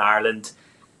 Cardiff, Northern Ireland.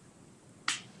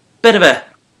 Bit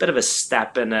of a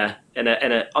step in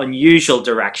an unusual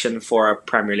direction for a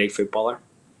Premier League footballer.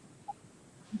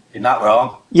 You're not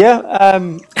wrong. Yeah,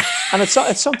 and it's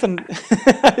something.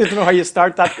 I don't know how you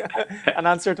start an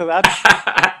answer to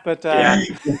that, but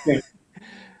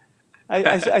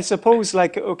I suppose,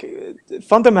 like, okay,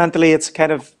 fundamentally it's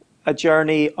kind of a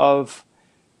journey of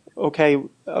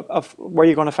where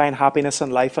you're going to find happiness in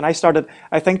life. And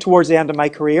I think towards the end of my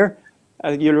career,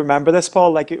 you'll remember this,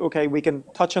 Paul, like, okay, we can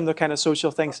touch on the kind of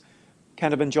social things,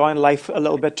 kind of enjoying life a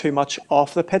little bit too much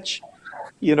off the pitch,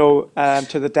 to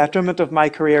the detriment of my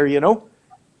career,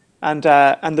 and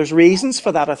there's reasons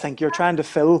for that. I think you're trying to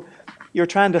fill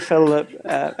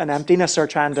an emptiness, or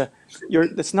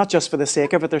it's not just for the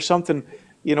sake of it. There's something,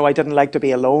 I didn't like to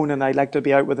be alone, and I like to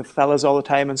be out with the fellas all the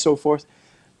time and so forth.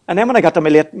 And then when I got to my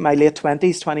late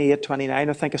 20s, 28, 29,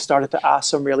 I think I started to ask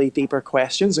some really deeper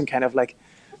questions, and kind of like,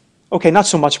 okay, not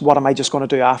so much what am I just going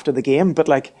to do after the game, but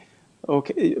like,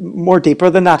 okay, more deeper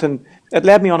than that. And it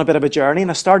led me on a bit of a journey,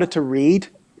 and I started to read,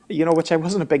 which I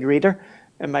wasn't a big reader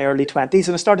in my early 20s.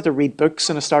 And I started to read books,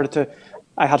 and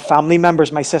I had family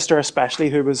members, my sister especially,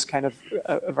 who was kind of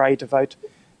a very devout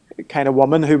kind of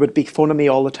woman, who would be phoning me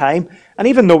all the time. And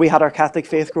even though we had our Catholic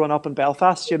faith growing up in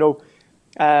Belfast, it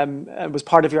was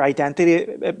part of your identity.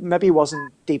 It maybe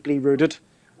wasn't deeply rooted,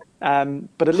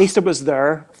 but at least it was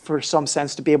there for some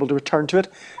sense to be able to return to it.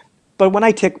 But when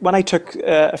I took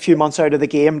a few months out of the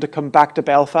game to come back to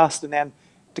Belfast, and then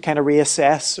to kind of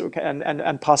reassess,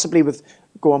 and possibly with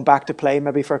going back to play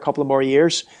maybe for a couple of more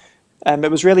years,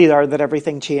 it was really there that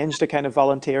everything changed. I kind of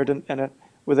volunteered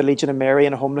with the Legion of Mary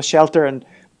in a homeless shelter, and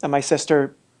my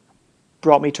sister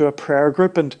brought me to a prayer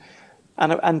group, and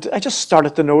I just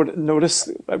started to notice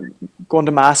going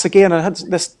to mass again, and I had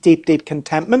this deep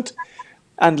contentment,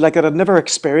 and like I'd never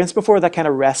experienced before. That kind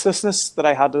of restlessness that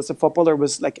I had as a footballer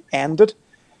was like ended,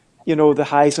 the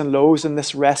highs and lows, and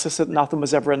this restlessness that nothing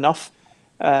was ever enough.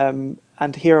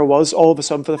 And here I was, all of a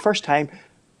sudden, for the first time,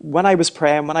 when I was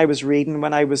praying, when I was reading,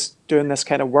 when I was doing this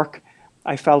kind of work,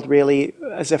 I felt really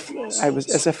as if there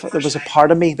was a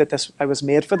part of me that I was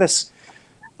made for this.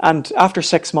 And after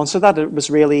 6 months of that, it was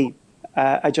really,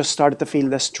 I just started to feel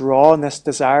this draw and this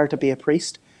desire to be a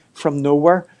priest from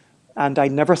nowhere. And I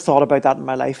never thought about that in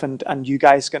my life. And you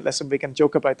guys can listen, we can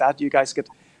joke about that. You guys could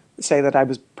say that I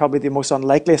was probably the most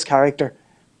unlikeliest character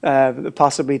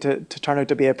possibly to turn out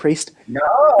to be a priest. No,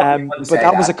 but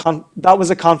that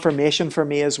was a confirmation for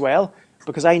me as well,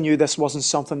 because I knew this wasn't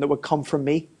something that would come from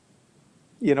me.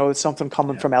 It's something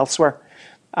coming from elsewhere,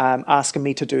 asking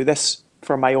me to do this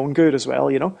for my own good as well.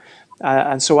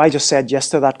 And so I just said yes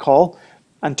to that call,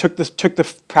 and took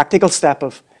the practical step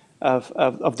of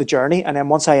the journey. And then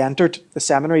once I entered the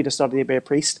seminary to study to be a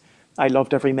priest, I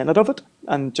loved every minute of it,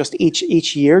 and just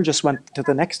each year just went to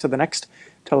the next,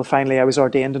 till finally I was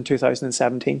ordained in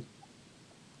 2017.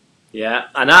 Yeah,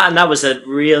 and that was a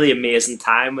really amazing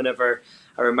time. Whenever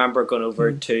I remember going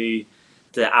over to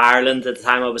Ireland at the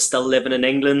time, I was still living in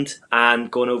England,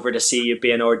 and going over to see you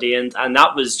being ordained, and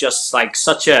that was just like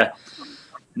such a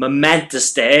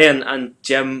momentous day. And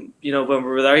Jim, when we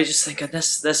were there, you just thinking,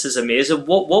 this is amazing.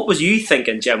 What was you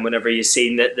thinking, Jim, whenever you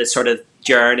seen the sort of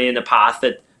journey and the path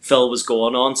that Phil was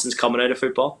going on since coming out of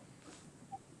football?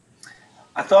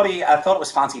 I thought it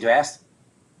was fancy dressed.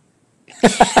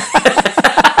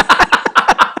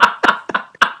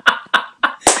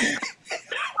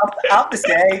 I have to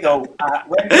say though,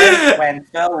 when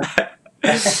Phil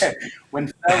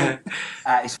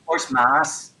his first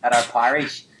mass at our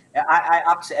parish,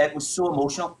 it was so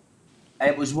emotional.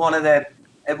 It was one of the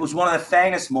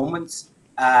finest moments.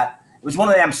 It was one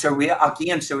of them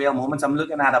surreal moments. I'm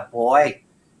looking at a boy,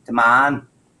 the man,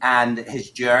 and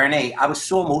his journey. I was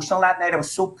so emotional that night. I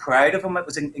was so proud of him. It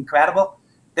was incredible.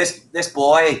 This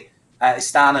boy is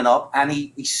standing up, and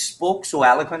he spoke so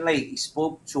eloquently. He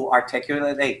spoke so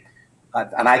articulately,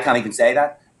 and I can't even say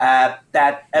that.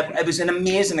 That it was an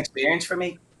amazing experience for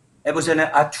me. It was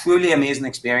a truly amazing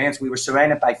experience. We were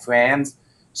surrounded by friends,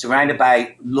 surrounded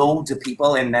by loads of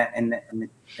people in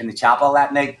the chapel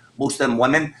that night. Most of them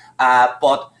women,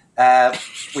 but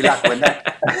we lacked women.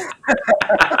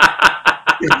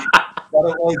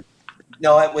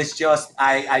 But it was just,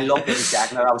 I loved every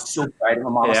second. I was so proud of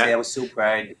him, honestly. I was so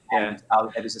proud, and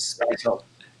it was a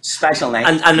Special night.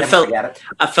 And Never forget it.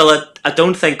 I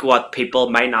don't think what people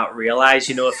might not realize,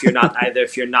 you know, if you're not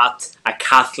if you're not a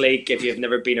Catholic, if you've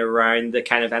never been around the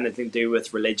kind of anything to do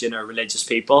with religion or religious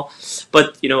people,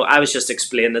 but you know, I was just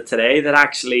explaining it today that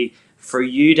actually for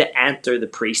you to enter the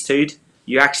priesthood,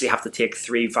 you actually have to take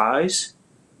 3 vows.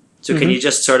 So can you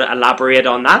just sort of elaborate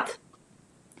on that?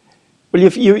 Well,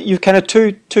 you've kind of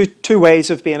two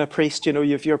ways of being a priest. You know,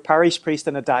 you've your parish priest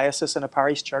in a diocese in a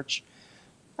parish church,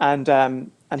 and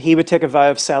he would take a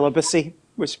vow of celibacy,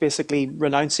 which is basically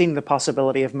renouncing the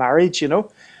possibility of marriage. You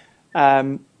know,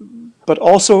 but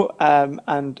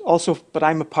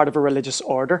I'm a part of a religious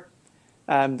order,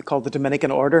 called the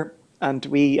Dominican Order, and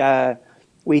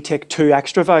we take 2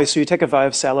 extra vows. So you take a vow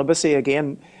of celibacy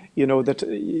again. You know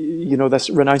that's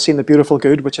renouncing the beautiful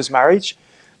good, which is marriage.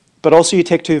 But also you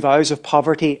take 2 vows of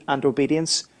poverty and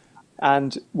obedience,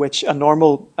 and which a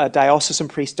normal diocesan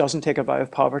priest doesn't take a vow of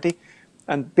poverty.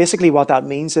 And basically what that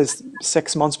means is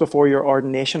 6 months before your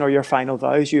ordination or your final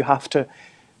vows, you have to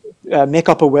make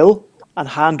up a will and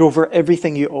hand over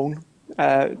everything you own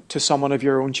to someone of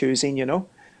your own choosing, you know,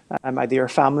 either your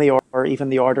family or even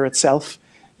the order itself.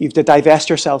 You have to divest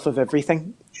yourself of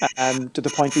everything to the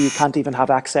point where you can't even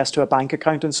have access to a bank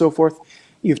account and so forth.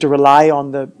 You have to rely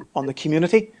on the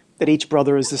community, that each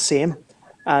brother is the same,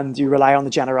 and you rely on the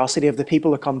generosity of the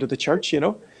people that come to the church, you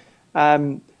know.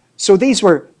 So these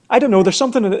were, I don't know, there's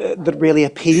something that really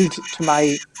appealed to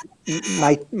my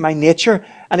nature.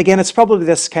 And again, it's probably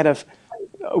this kind of,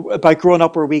 about growing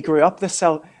up where we grew up, this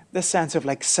sense of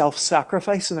like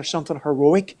self-sacrifice, and there's something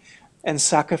heroic in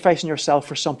sacrificing yourself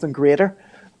for something greater,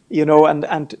 you know,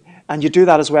 and you do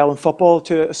that as well in football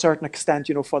to a certain extent,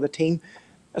 you know, for the team.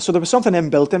 So there was something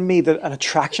inbuilt in me, an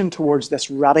attraction towards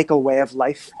this radical way of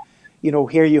life. You know,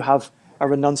 here you have a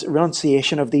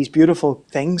renunciation of these beautiful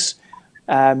things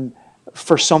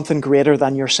for something greater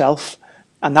than yourself.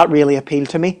 And that really appealed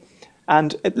to me.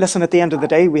 And listen, at the end of the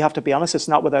day, we have to be honest, it's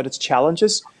not without its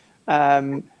challenges.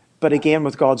 But again,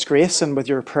 with God's grace and with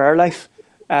your prayer life,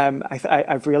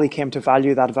 I've really came to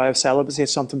value that vow of celibacy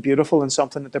as something beautiful and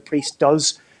something that the priest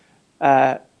does,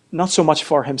 not so much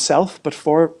for himself, but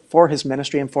for his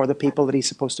ministry and for the people that he's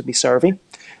supposed to be serving,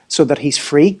 so that he's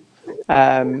free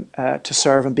to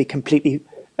serve and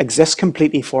exist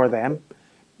completely for them.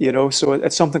 You know, so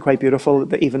it's something quite beautiful,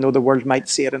 that even though the world might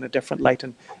see it in a different light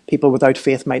and people without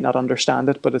faith might not understand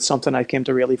it, but it's something I came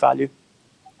to really value.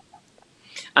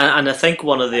 And I think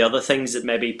one of the other things that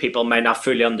maybe people might not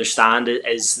fully understand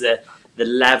is the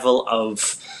level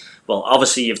of, well,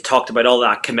 obviously you've talked about all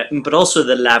that commitment, but also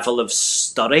the level of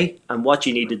study and what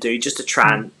you need to do just to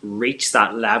try and reach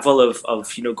that level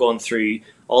of you know, going through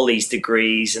all these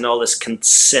degrees and all this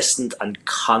consistent and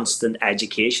constant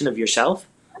education of yourself.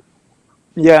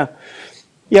 Yeah.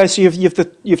 So you've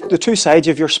the 2 sides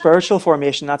of your spiritual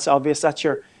formation. That's obvious. That's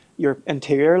your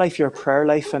interior life, your prayer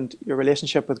life, and your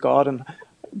relationship with God, and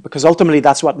because ultimately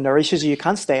that's what nourishes you. You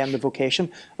can't stay in the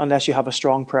vocation unless you have a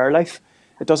strong prayer life.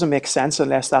 It doesn't make sense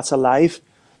unless that's alive.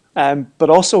 But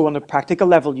also on a practical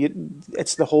level,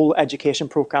 it's the whole education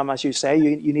program, as you say.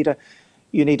 You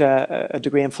need a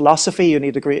degree in philosophy. You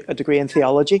need a degree in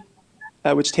theology,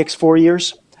 which takes 4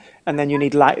 years. And then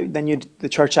the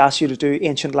church asks you to do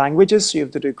ancient languages. So you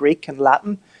have to do Greek and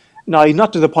Latin. Now,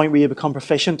 not to the point where you become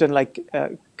proficient and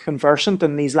conversant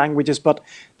in these languages, but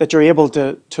that you're able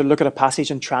to look at a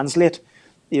passage and translate,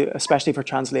 especially for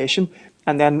translation.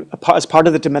 And then as part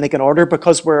of the Dominican Order,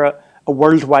 because we're a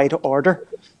worldwide order,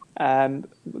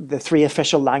 the 3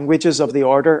 official languages of the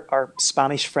order are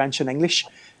Spanish, French, and English.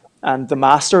 And the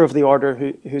master of the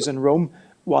order, who's in Rome,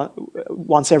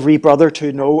 wants every brother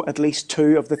to know at least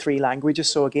 2 of the 3 languages.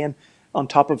 So again, on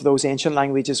top of those ancient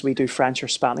languages, we do French or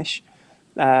Spanish.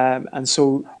 And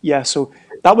so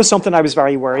that was something I was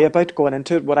very worried about going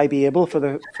into it. Would I be able for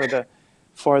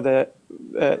the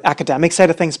academic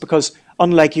side of things? Because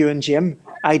unlike you and Jim,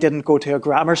 I didn't go to a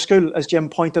grammar school, as Jim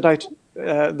pointed out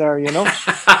there, you know.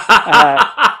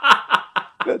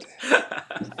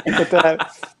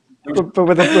 But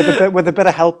with a bit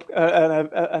of help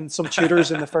and some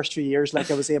tutors in the first few years, like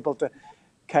I was able to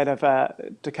kind of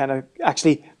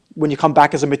actually, when you come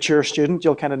back as a mature student,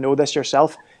 you'll kind of know this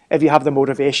yourself. If you have the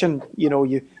motivation, you know,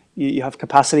 you have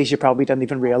capacities you probably didn't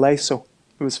even realize. So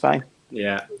it was fine.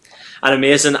 Yeah, and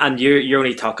amazing. And you're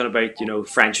only talking about, you know,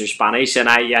 French or Spanish, and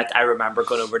I remember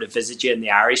going over to visit you in the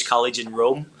Irish College in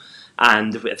Rome.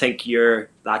 And I think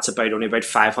that's only about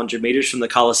 500 meters from the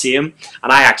Colosseum.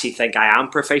 And I actually think I am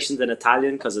proficient in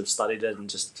Italian because I've studied it and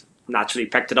just naturally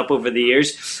picked it up over the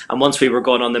years. And once we were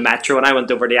going on the metro and I went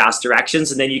over to ask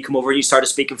directions, and then you come over and you started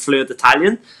speaking fluent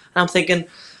Italian. And I'm thinking,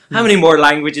 how many more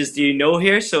languages do you know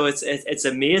here? So it's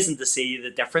amazing to see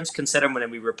the difference. Considering when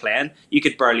we were playing, you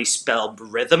could barely spell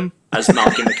rhythm, as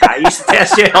Malky McVeigh used to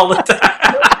test you all the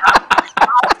time.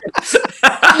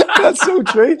 That's so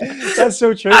true. That's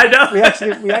so true. I know. We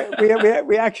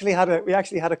actually had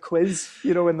a quiz,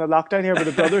 in the lockdown here with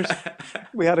the brothers.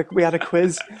 We had a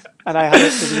quiz, and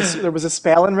there was a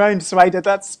spelling round, so I did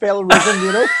that spell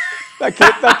rhythm, that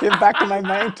came back to my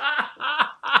mind.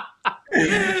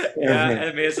 Yeah,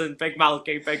 amazing. Big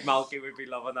Malky would be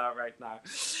loving that right now.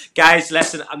 Guys,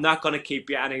 listen, I'm not going to keep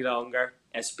you any longer.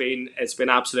 It's been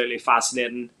absolutely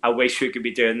fascinating. I wish we could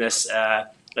be doing this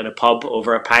in a pub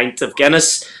over a pint of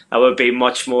Guinness. That would be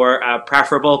much more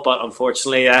preferable, but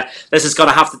unfortunately this is going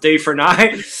to have to do for now.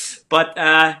 But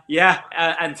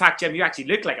in fact, Jim, you actually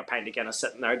look like a pint of Guinness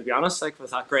sitting there, to be honest, like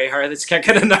with that grey hair that's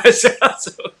kicking in there.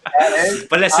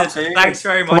 But listen, absolutely. Thanks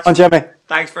very much. Come on, Jimmy.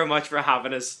 Thanks very much for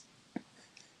having us.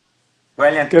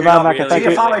 Brilliant. Good man, Macca. Really, Thank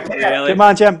you. Father, really. Good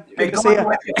man, Jim. Big Good to see you.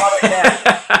 with you,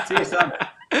 Father. See you, son.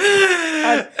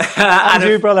 And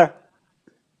you, brother.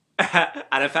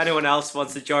 And if anyone else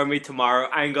wants to join me tomorrow,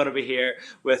 I'm going to be here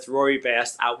with Rory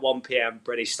Best at 1 p.m.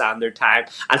 British Standard Time.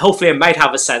 And hopefully I might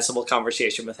have a sensible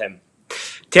conversation with him.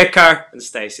 Take care and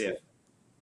stay safe.